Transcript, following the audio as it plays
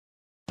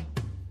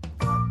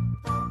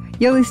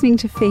You're listening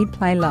to Feed,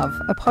 Play, Love,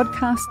 a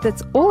podcast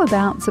that's all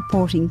about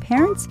supporting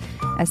parents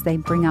as they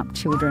bring up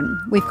children.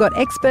 We've got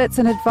experts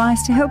and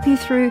advice to help you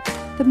through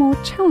the more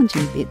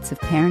challenging bits of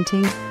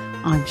parenting.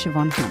 I'm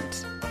Siobhan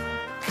Hunt.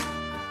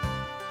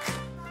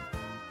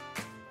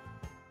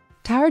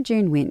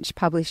 June Winch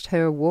published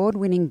her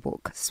award-winning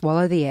book,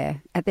 Swallow the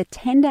Air, at the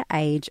tender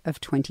age of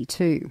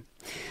 22.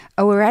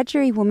 A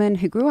Wiradjuri woman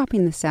who grew up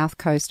in the south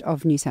coast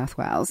of New South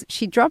Wales,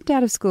 she dropped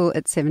out of school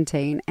at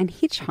 17 and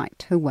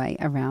hitchhiked her way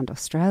around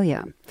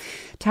Australia.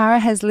 Tara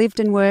has lived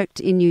and worked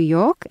in New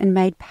York and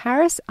made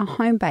Paris a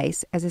home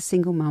base as a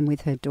single mum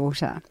with her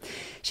daughter.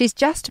 She's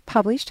just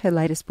published her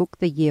latest book,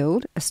 The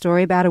Yield, a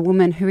story about a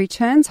woman who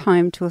returns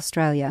home to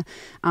Australia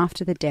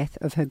after the death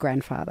of her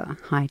grandfather.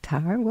 Hi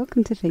Tara,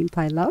 welcome to Feed,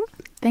 Play, Love.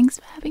 Thanks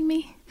for having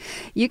me.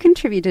 You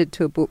contributed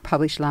to a book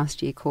published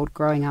last year called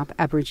Growing Up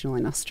Aboriginal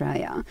in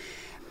Australia.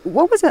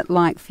 What was it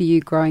like for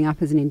you growing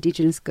up as an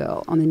Indigenous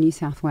girl on the New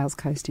South Wales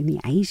coast in the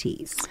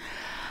 80s?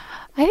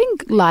 I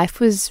think life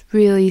was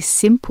really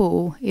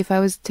simple, if I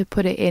was to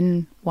put it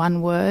in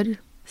one word.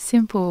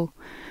 Simple.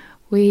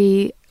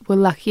 We were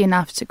lucky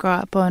enough to grow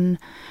up on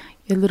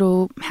your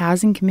little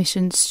housing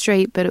commission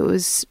street, but it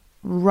was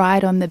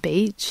right on the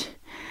beach.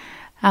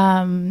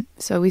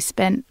 So we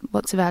spent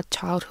lots of our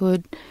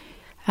childhood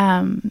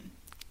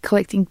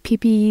collecting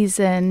pippies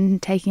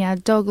and taking our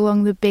dog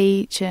along the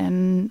beach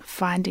and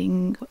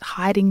finding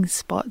hiding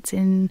spots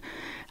in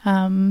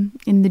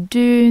the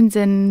dunes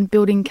and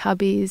building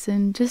cubbies,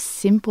 and just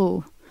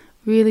simple,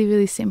 really,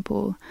 really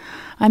simple.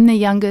 I'm the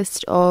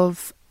youngest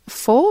of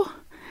four,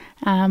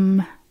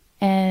 and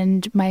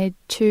my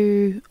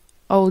two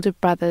older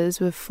brothers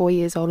were 4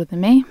 years older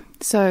than me.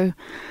 So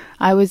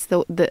I was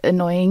the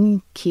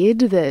annoying kid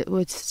that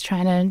was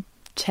trying to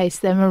chase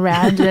them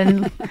around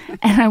and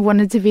I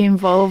wanted to be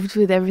involved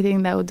with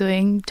everything they were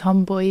doing,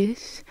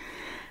 tomboyish.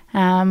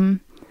 And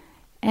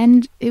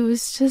it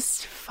was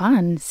just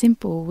fun,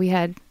 simple. We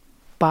had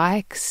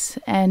bikes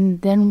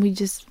and then we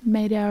just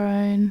made our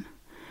own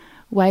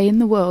way in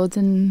the world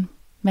and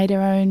made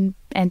our own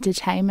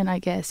entertainment, I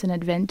guess, and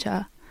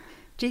adventure.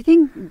 Do you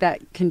think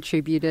that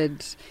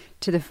contributed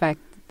to the fact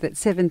that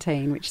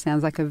 17, which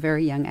sounds like a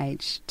very young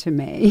age to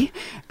me,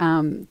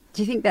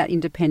 do you think that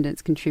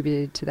independence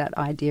contributed to that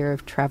idea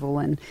of travel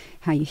and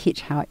how you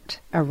hitchhiked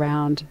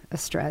around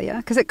Australia?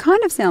 Because it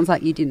kind of sounds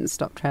like you didn't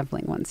stop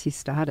travelling once you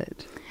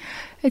started.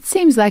 It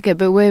seems like it,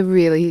 but we're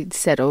really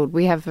settled.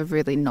 We have a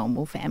really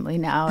normal family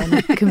now and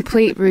a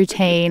complete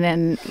routine,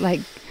 and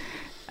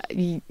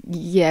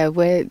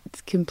we're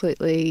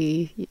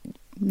completely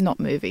not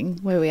moving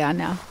where we are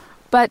now.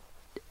 But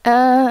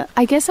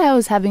I guess I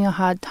was having a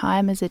hard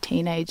time as a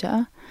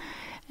teenager,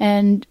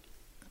 and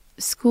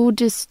school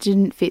just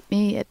didn't fit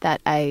me at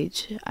that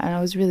age, and I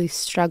was really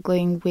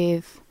struggling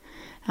with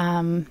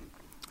who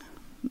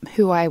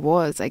I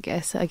was, I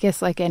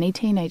guess like any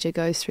teenager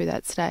goes through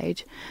that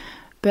stage.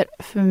 But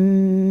for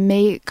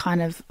me, it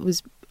kind of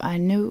was, I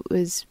knew it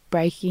was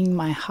breaking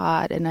my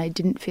heart, and I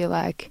didn't feel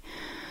like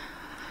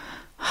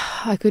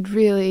I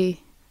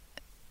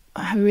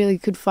really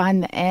could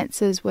find the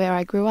answers where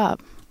I grew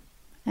up.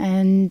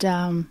 And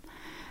I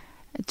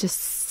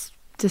just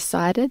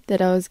decided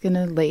that I was going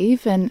to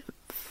leave, and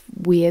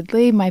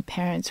weirdly my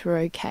parents were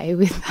okay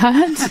with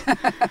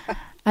that.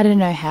 I don't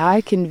know how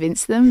I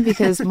convinced them,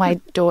 because my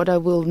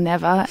daughter will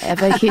never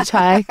ever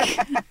hitchhike.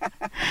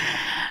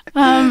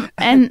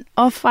 And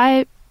off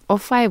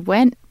I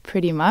went,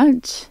 pretty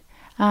much.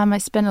 I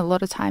spent a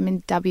lot of time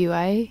in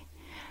WA.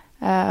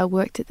 I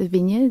worked at the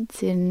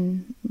vineyards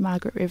in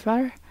Margaret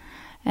River,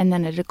 and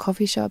then at a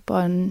coffee shop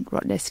on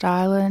Rottnest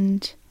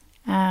Island,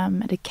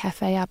 at a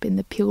cafe up in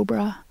the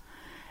Pilbara.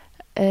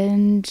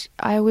 And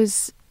I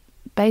was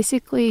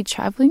basically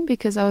travelling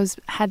because I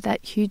had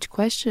that huge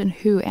question,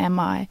 who am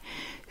I?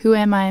 Who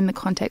am I in the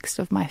context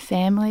of my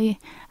family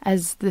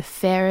as the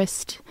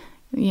fairest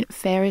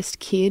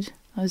kid?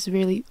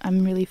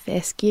 I'm really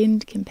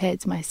fair-skinned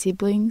compared to my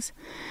siblings.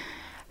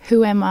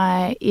 Who am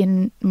I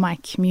in my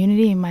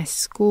community, in my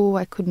school?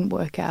 I couldn't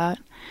work out.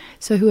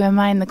 So who am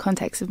I in the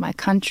context of my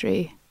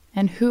country?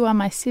 And who are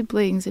my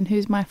siblings, and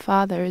who's my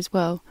father as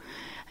well?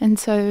 And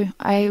so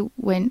I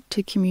went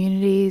to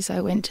communities, I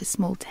went to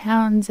small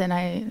towns, and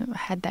I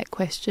had that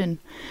question.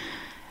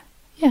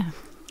 Yeah.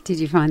 Did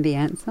you find the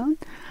answer?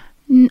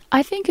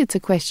 I think it's a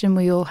question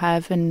we all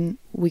have, and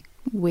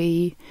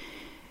we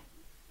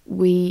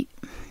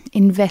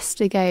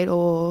investigate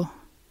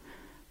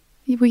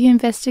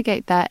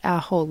that our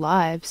whole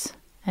lives.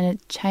 And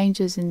it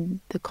changes in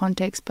the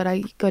context, but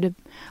I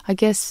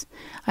guess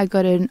I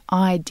got an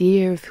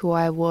idea of who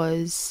I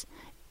was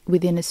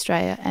within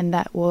Australia, and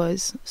that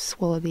was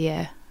Swallow the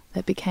Air.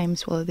 That became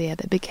Swallow the Air.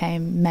 That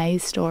became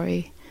May's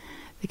story,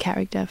 the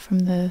character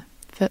from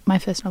my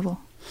first novel.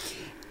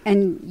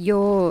 And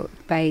you're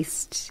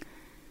based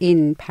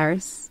in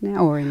Paris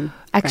now or in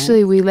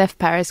Actually, France? we left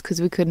Paris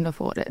because we couldn't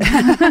afford it.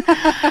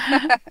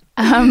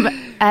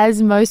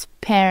 As most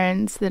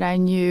parents that I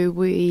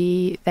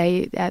knew,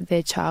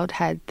 their child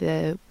had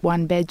the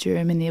one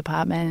bedroom in the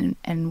apartment,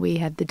 and we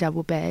had the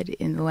double bed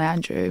in the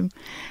lounge room,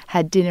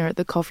 had dinner at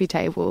the coffee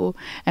table,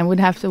 and would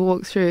have to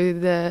walk through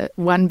the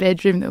one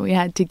bedroom that we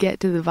had to get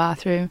to the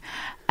bathroom.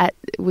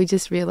 We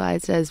just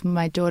realised when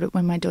my daughter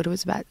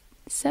was about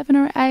 7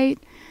 or 8,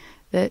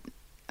 that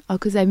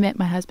because I met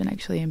my husband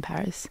actually in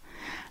Paris,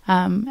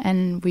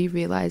 and we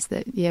realised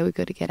that we've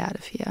got to get out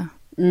of here.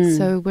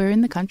 So we're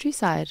in the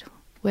countryside.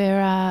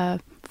 We're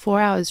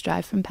 4 hours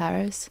drive from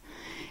Paris,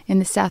 in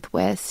the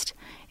southwest,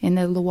 in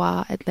the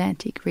Loire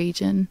Atlantic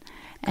region.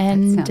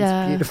 And that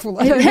sounds beautiful.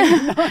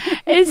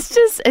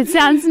 it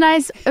sounds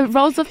nice. It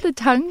rolls off the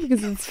tongue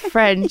because it's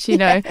French,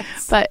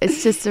 Yes. But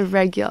it's just a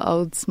regular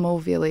old small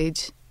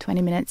village,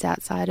 20 minutes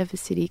outside of a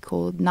city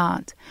called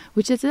Nantes,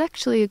 which is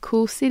actually a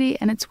cool city,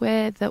 and it's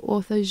where the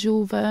author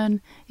Jules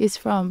Verne is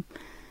from.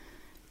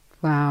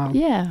 Wow.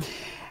 Yeah.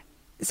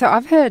 So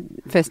I've heard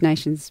First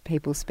Nations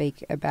people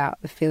speak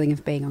about the feeling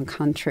of being on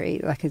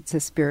country, like it's a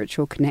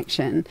spiritual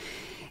connection.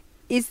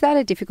 Is that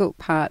a difficult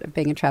part of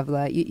being a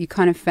traveller? You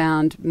kind of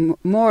found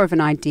more of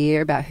an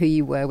idea about who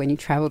you were when you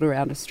travelled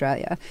around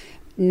Australia.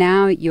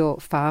 Now you're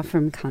far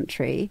from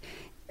country.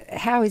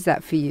 How is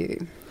that for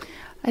you?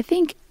 I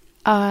think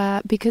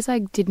because I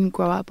didn't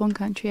grow up on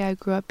country, I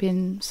grew up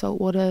in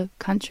saltwater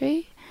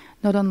country,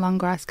 not on long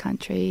grass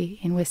country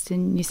in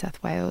Western New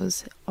South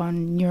Wales,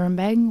 on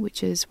Nurrumbang,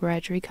 which is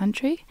Wiradjuri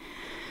country.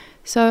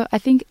 So I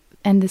think,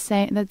 and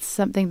that's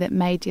something that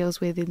May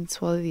deals with in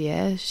Swallow the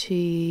Air.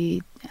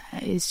 She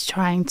is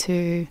trying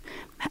to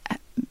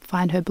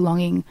find her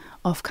belonging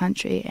off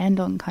country and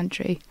on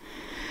country.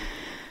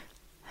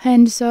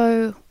 And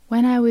so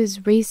when I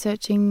was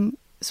researching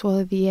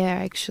Swallow the Air,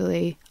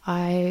 actually,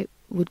 I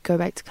would go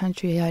back to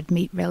country. I'd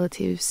meet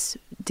relatives,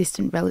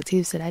 distant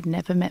relatives that I'd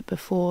never met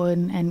before,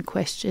 and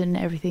question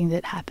everything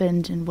that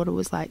happened and what it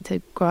was like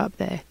to grow up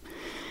there.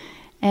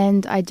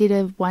 And I did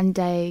a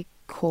one-day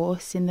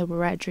course in the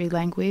Wiradjuri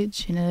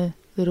language in a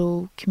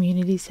little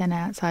community centre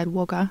outside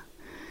Wagga.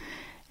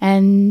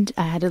 And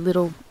I had a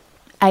little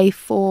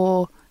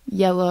A4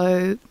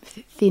 yellow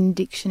thin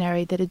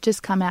dictionary that had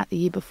just come out the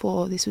year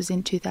before. This was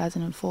in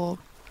 2004.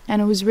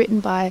 And it was written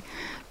by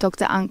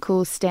Dr.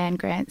 Uncle Stan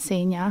Grant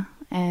Sr.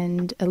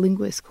 and a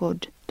linguist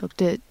called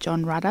Dr.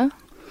 John Rudder.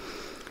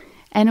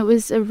 And it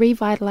was a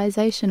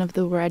revitalisation of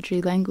the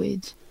Wiradjuri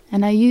language.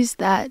 And I used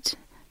that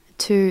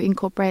to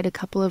incorporate a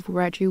couple of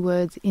Wiradjuri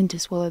words into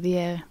Swallow the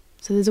Air.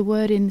 So there's a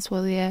word in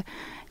Swallow the Air,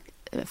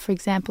 for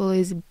example,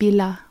 is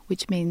bila,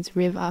 which means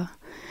river.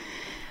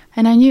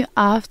 And I knew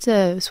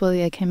after Swallow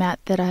the Air came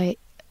out that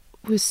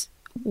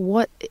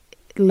what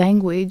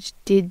language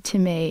did to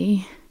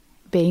me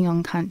being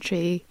on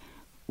country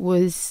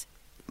was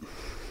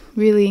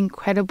really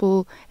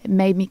incredible. It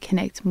made me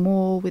connect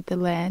more with the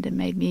land. It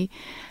made me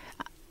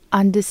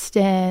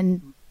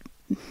understand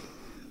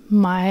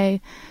my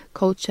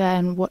culture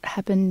and what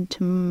happened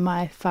to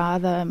my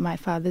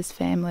father's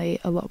family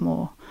a lot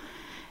more.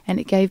 And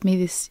it gave me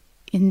this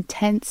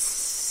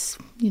intense,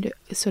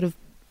 sort of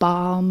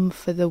balm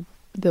for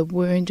the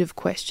wound of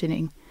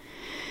questioning.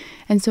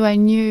 And so I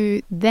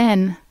knew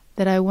then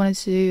that I wanted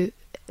to do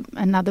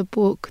another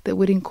book that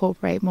would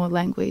incorporate more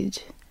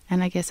language.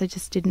 And I guess I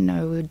just didn't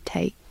know it would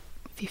take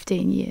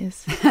 15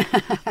 years.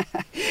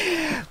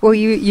 Well,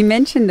 you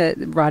mentioned that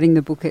writing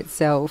the book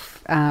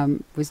itself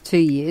was 2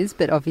 years,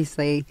 but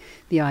obviously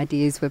the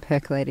ideas were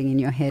percolating in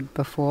your head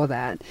before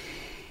that.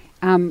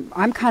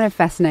 I'm kind of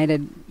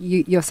fascinated.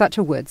 You're such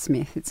a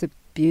wordsmith. It's a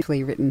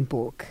beautifully written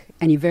book,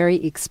 and you're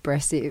very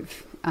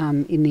expressive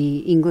in the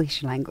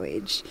English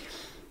language.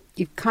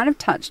 You've kind of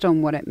touched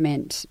on what it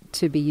meant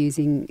to be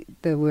using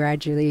the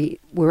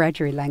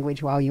Wiradjuri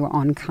language while you were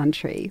on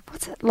country.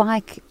 What's it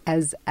like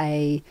as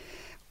a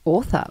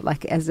author,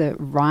 like as a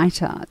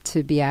writer,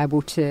 to be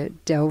able to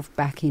delve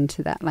back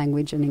into that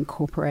language and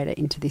incorporate it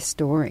into this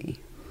story?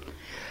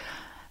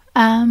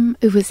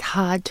 It was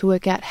hard to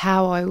work out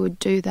how I would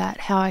do that,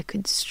 how I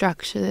could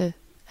structure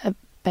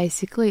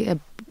basically a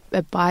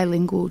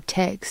bilingual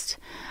text.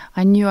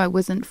 I knew I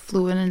wasn't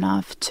fluent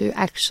enough to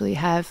actually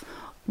have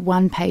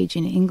one page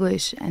in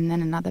English and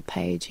then another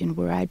page in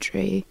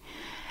Wiradjuri.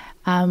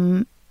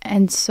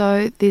 And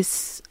so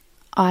this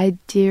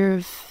idea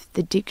of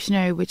the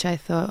dictionary, which I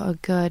thought, oh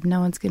God, no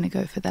one's going to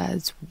go for that,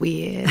 it's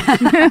weird,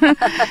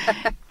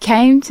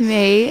 came to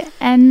me,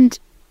 and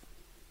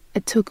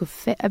it took a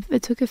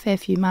fair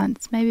few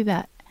months, maybe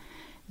about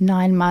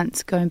 9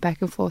 months, going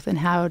back and forth on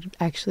how it would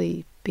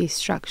actually be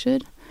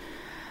structured.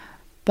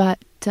 But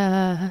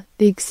the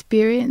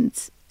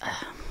experience,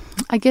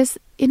 I guess,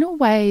 in a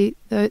way,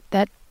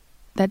 that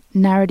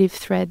narrative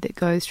thread that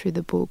goes through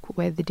the book,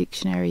 where the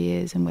dictionary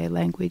is and where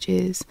language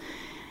is,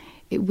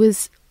 it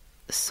was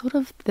sort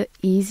of the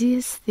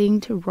easiest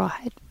thing to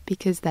write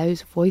because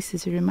those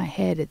voices are in my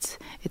head.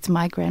 It's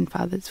my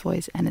grandfather's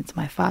voice, and it's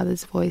my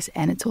father's voice,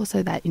 and it's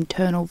also that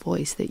internal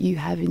voice that you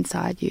have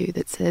inside you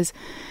that says,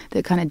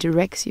 that kind of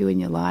directs you in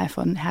your life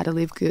on how to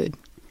live good.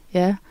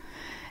 Yeah?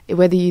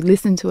 Whether you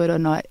listen to it or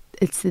not,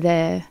 it's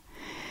there.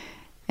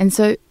 And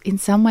so in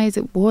some ways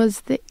it was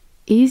the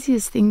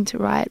easiest thing to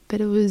write, but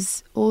it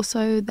was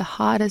also the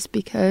hardest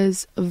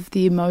because of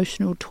the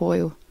emotional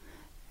toil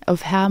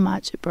of how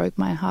much it broke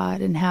my heart,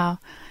 and how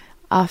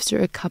after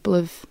a couple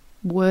of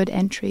word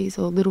entries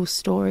or little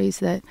stories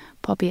that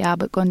Poppy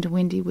Albert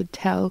Gondawindi would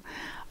tell,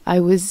 I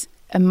was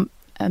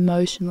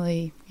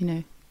emotionally,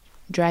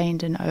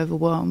 drained and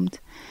overwhelmed.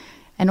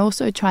 And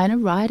also trying to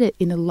write it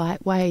in a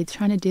light way,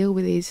 trying to deal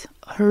with these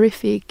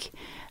horrific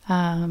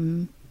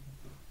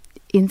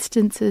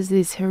instances,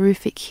 these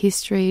horrific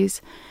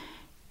histories,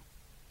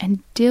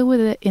 and deal with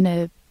it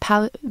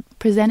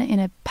present it in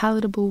a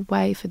palatable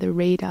way for the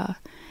reader.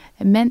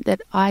 It meant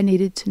that I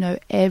needed to know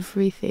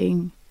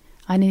everything.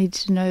 I needed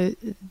to know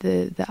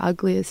the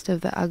ugliest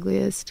of the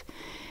ugliest.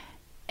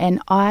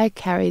 And I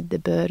carried the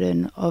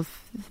burden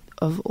of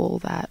all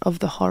that, of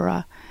the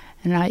horror.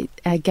 And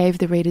I gave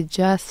the reader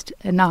just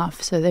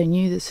enough so they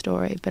knew the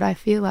story. But I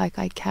feel like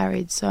I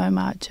carried so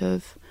much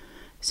of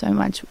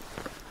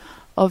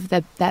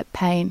that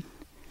pain.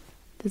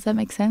 Does that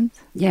make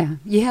sense? Yeah,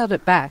 you held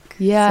it back.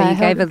 Yeah, so you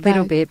gave a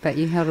little bit, but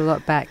you held a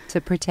lot back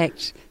to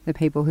protect the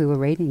people who were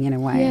reading in a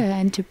way. Yeah,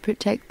 and to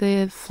protect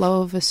the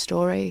flow of a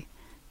story,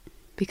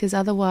 because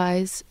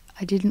otherwise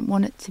I didn't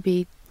want it to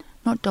be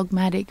not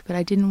dogmatic, but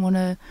I didn't want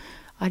to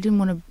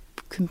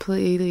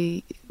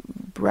completely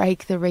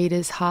break the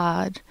reader's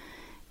heart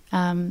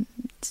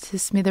to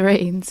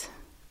smithereens.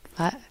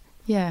 But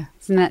yeah,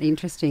 isn't that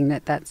interesting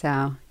that that's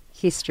our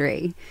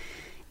history?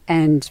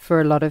 And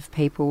for a lot of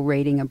people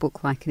reading a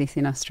book like this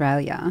in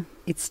Australia,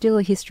 it's still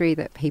a history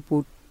that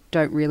people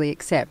don't really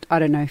accept. I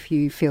don't know if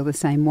you feel the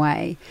same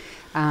way,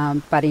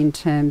 but in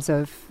terms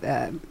of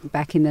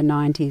back in the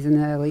 90s and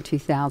the early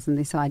 2000s,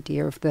 this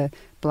idea of the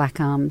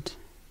black-armed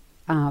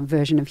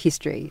version of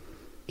history,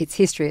 it's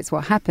history, it's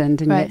what happened,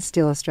 and yet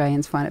still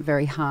Australians find it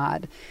very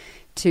hard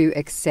to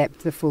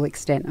accept the full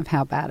extent of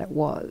how bad it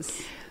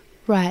was.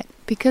 Right,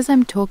 because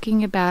I'm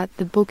talking about,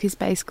 the book is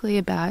basically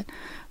about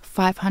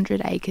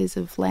 500 acres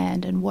of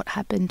land and what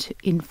happened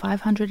in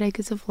 500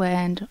 acres of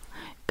land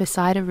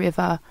beside a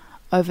river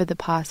over the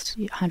past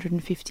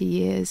 150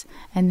 years.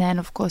 And then,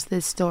 of course,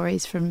 there's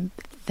stories from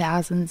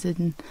thousands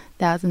and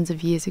thousands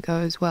of years ago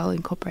as well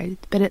incorporated.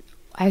 But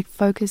I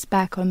focus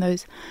back on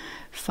those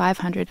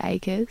 500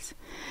 acres.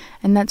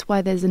 And that's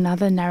why there's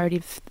another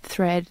narrative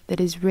thread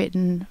that is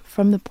written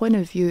from the point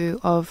of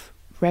view of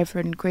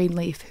Reverend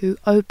Greenleaf, who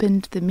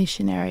opened the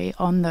missionary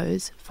on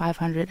those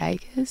 500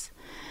 acres.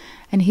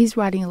 And he's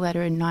writing a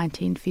letter in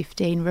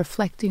 1915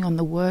 reflecting on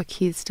the work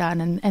he's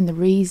done and the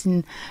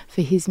reason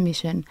for his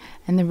mission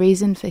and the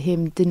reason for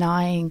him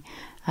denying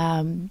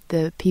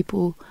the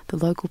people, the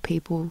local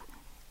people,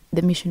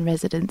 the mission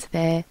residents,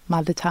 their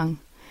mother tongue.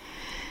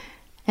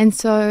 And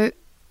so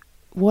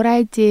what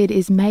I did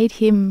is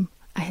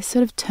I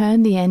sort of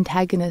turned the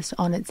antagonist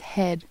on its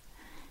head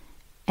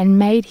and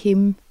made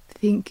him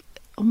think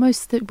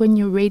almost that when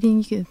you're reading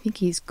you can think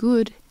he's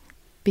good,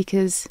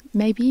 because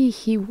maybe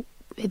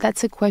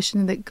that's a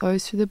question that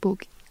goes through the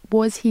book.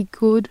 Was he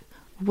good?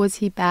 Was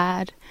he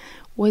bad?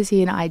 Was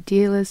he an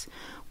idealist?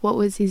 What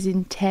was his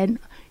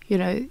intent?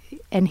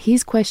 And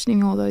he's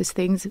questioning all those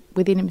things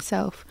within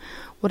himself.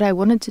 What I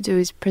wanted to do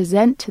is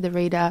present to the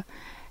reader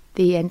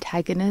the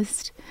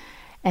antagonist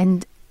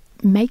and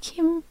make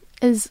him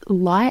as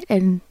light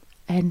and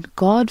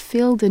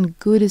God-filled and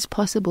good as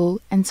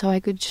possible. And so I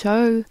could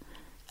show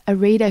a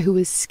reader who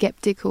is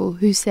skeptical,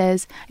 who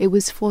says it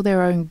was for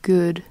their own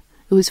good,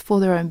 it was for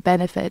their own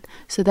benefit,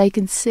 so they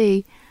can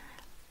see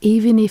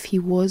even if he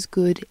was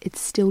good, it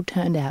still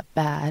turned out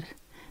bad.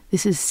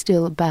 This is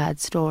still a bad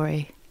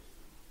story.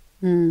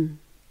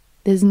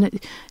 There's no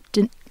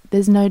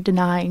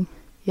denying,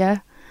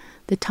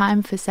 the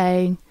time for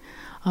saying,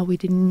 oh, we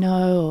didn't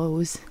know,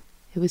 or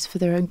it was for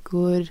their own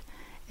good.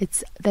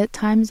 That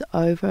time's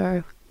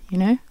over,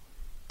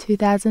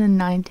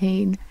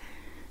 2019,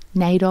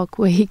 NAIDOC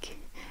Week,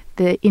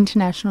 the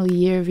International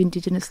Year of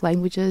Indigenous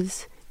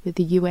Languages with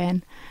the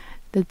UN.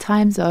 The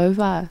time's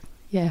over,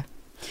 yeah.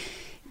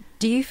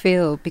 Do you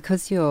feel,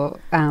 because you're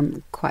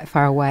quite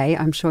far away,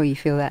 I'm sure you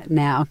feel that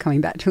now coming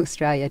back to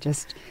Australia,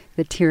 just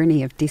the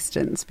tyranny of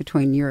distance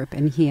between Europe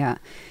and here.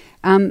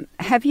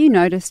 Have you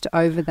noticed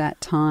over the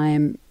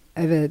time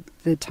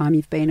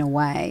you've been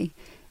away,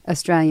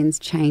 Australians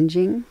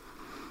changing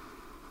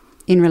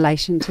in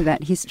relation to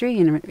that history,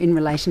 in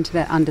relation to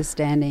that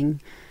understanding?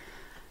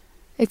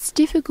 It's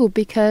difficult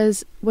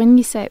because when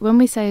we say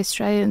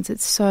Australians,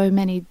 it's so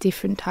many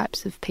different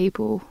types of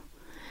people.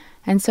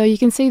 And so you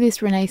can see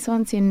this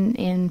renaissance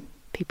in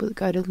people that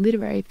go to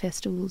literary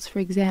festivals, for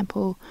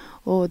example,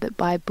 or that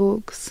buy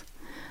books.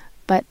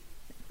 But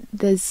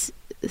there's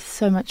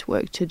so much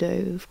work to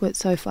do. We've got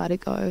so far to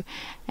go.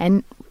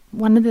 And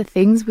one of the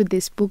things with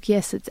this book,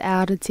 yes, it's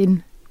out, it's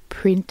in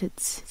print.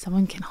 It's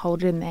someone can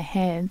hold it in their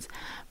hands.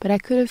 But I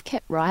could have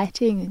kept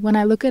writing. When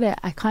I look at it,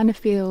 I kind of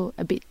feel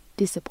a bit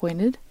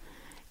disappointed.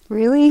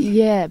 Really?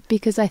 Yeah,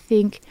 because I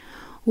think,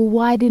 well,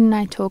 why didn't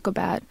I talk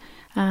about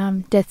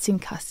deaths in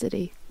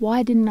custody?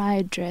 Why didn't I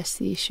address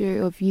the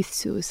issue of youth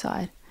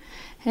suicide?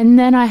 And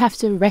then I have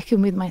to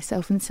reckon with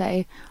myself and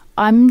say,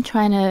 I'm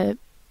trying to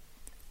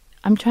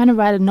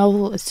write a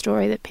novel, a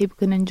story that people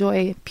can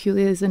enjoy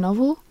purely as a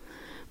novel,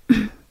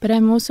 but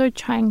I'm also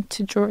trying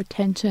to draw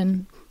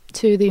attention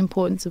to the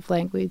importance of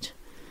language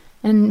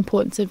and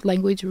importance of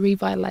language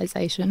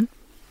revitalisation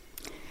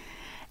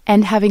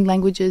and having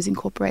languages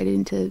incorporated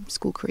into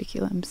school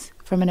curriculums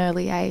from an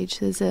early age.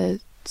 There's a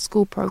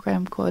school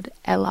program called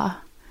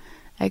Ella,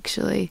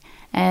 actually,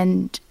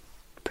 and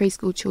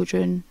preschool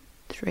children,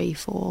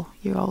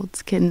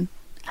 3-4-year-olds, can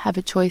have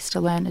a choice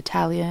to learn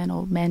Italian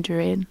or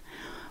Mandarin.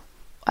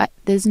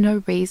 There's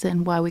no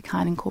reason why we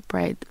can't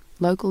incorporate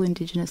local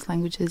Indigenous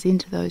languages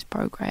into those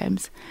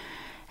programs.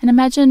 And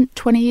imagine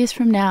 20 years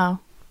from now,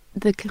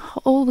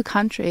 all the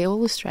country,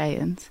 all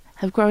Australians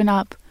have grown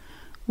up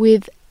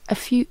with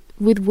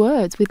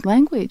words, with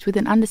language, with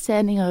an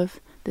understanding of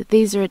that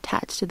these are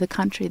attached to the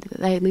country that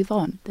they live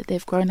on, that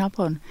they've grown up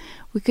on.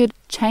 We could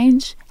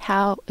change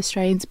how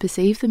Australians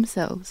perceive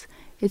themselves.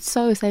 It's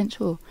so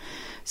essential.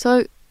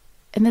 So,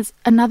 and there's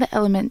another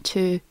element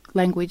to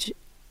language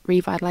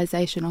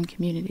revitalisation on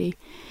community,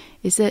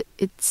 is that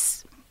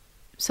it's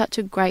such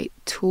a great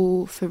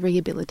tool for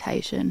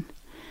rehabilitation,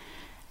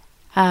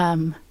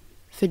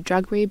 for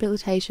drug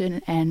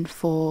rehabilitation and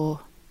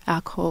for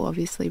alcohol,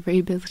 obviously,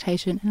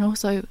 rehabilitation, and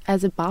also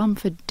as a balm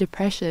for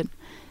depression,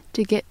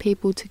 to get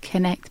people to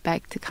connect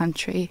back to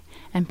country.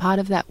 And part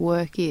of that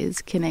work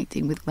is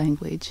connecting with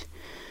language.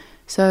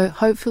 So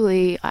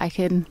hopefully I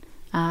can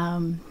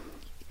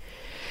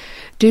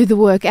do the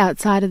work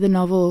outside of the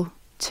novel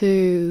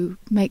to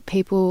make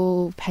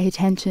people pay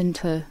attention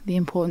to the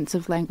importance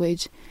of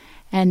language,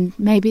 and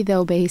maybe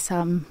there'll be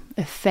some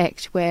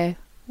effect where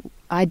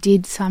I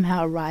did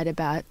somehow write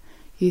about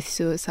youth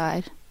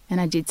suicide, and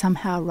I did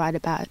somehow write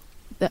about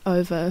the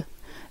over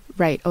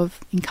rate of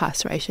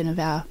incarceration of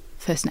our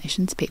First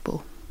Nations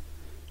people.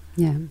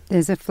 Yeah,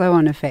 there's a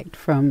flow-on effect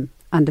from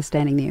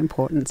understanding the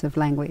importance of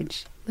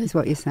language, is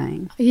what you're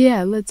saying.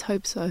 Yeah, let's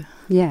hope so.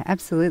 Yeah,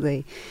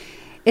 absolutely.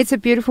 It's a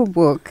beautiful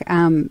book,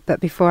 but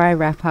before I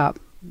wrap up,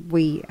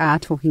 we are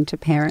talking to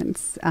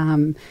parents,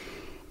 and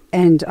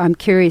I'm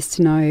curious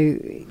to know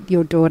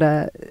your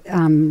daughter,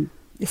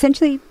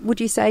 essentially, would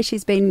you say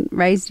she's been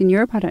raised in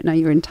Europe? I don't know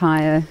your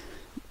entire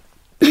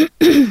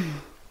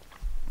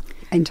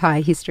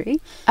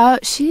history.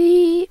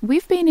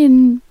 We've been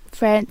in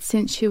France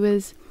since she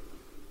was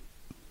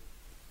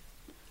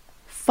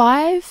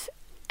 5,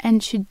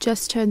 and she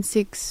just turned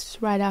 6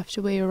 right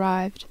after we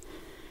arrived.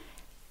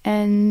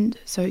 And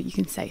so you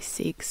can say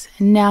 6.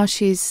 And now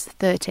she's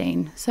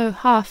 13. So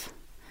half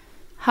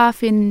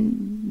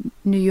in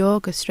New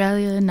York,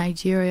 Australia,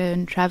 Nigeria,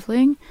 and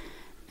travelling,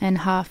 and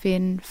half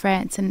in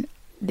France. And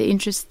the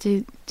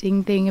interesting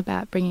thing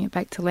about bringing it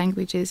back to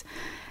language is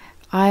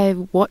I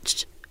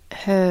watched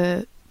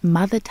her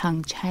mother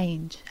tongue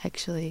change,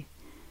 actually.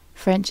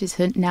 French is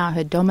now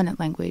her dominant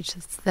language.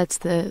 That's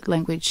the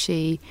language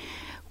she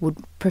would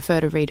prefer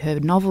to read her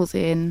novels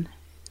in,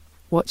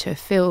 watch her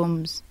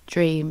films,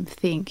 dream,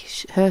 think.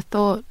 Her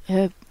thought,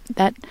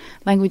 that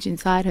language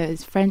inside her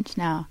is French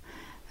now.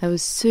 That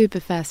was super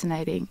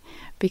fascinating,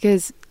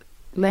 because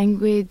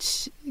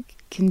language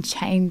can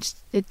change.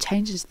 It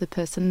changes the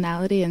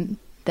personality and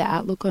the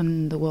outlook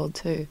on the world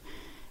too.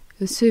 It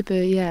was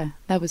super,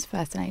 that was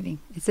fascinating.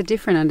 It's a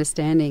different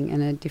understanding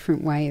and a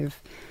different way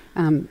of,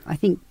 I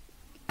think,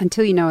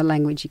 until you know a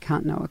language, you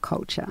can't know a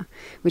culture,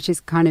 which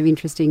is kind of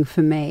interesting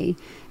for me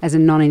as a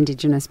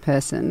non-Indigenous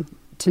person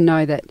to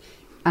know that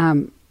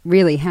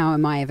really, how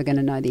am I ever going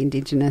to know the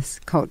Indigenous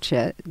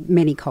culture,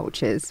 many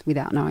cultures,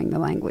 without knowing the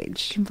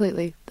language?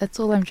 Completely. That's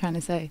all I'm trying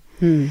to say.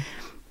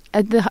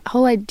 The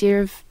whole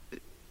idea of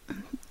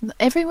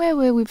everywhere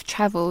where we've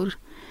travelled,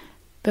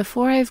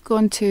 before I've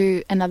gone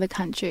to another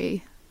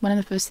country, one of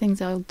the first things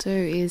I'll do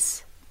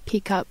is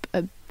pick up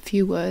a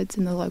few words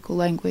in the local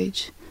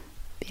language.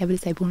 Be able to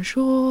say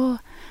bonjour,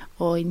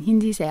 or in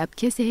Hindi say aap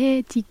kaise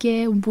hai, theek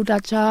hai,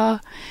 budacha.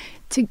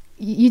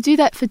 You do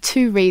that for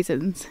 2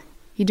 reasons.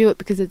 You do it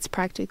because it's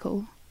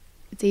practical.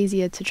 It's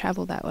easier to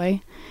travel that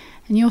way.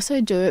 And you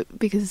also do it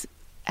because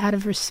out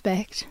of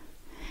respect.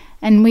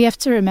 And we have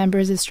to remember,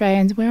 as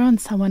Australians, we're on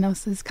someone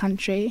else's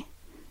country.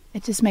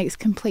 It just makes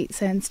complete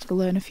sense to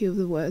learn a few of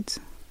the words.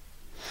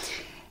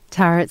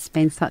 Tara, it's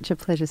been such a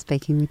pleasure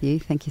speaking with you.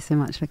 Thank you so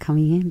much for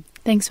coming in.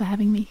 Thanks for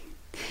having me.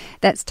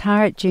 That's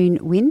Tara June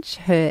Winch.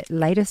 Her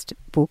latest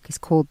book is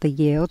called The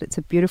Yield. It's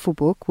a beautiful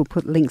book. We'll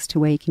put links to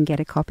where you can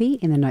get a copy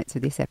in the notes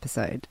of this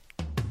episode.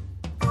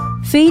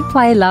 Feed,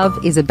 Play,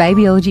 Love is a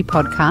babyology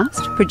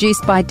podcast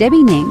produced by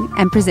Debbie Ning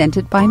and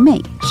presented by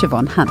me,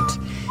 Siobhan Hunt.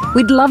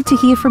 We'd love to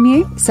hear from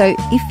you, so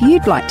if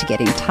you'd like to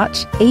get in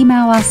touch,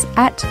 email us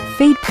at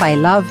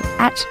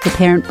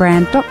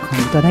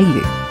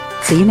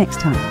feedplaylove@theparentbrand.com.au. See you next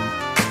time.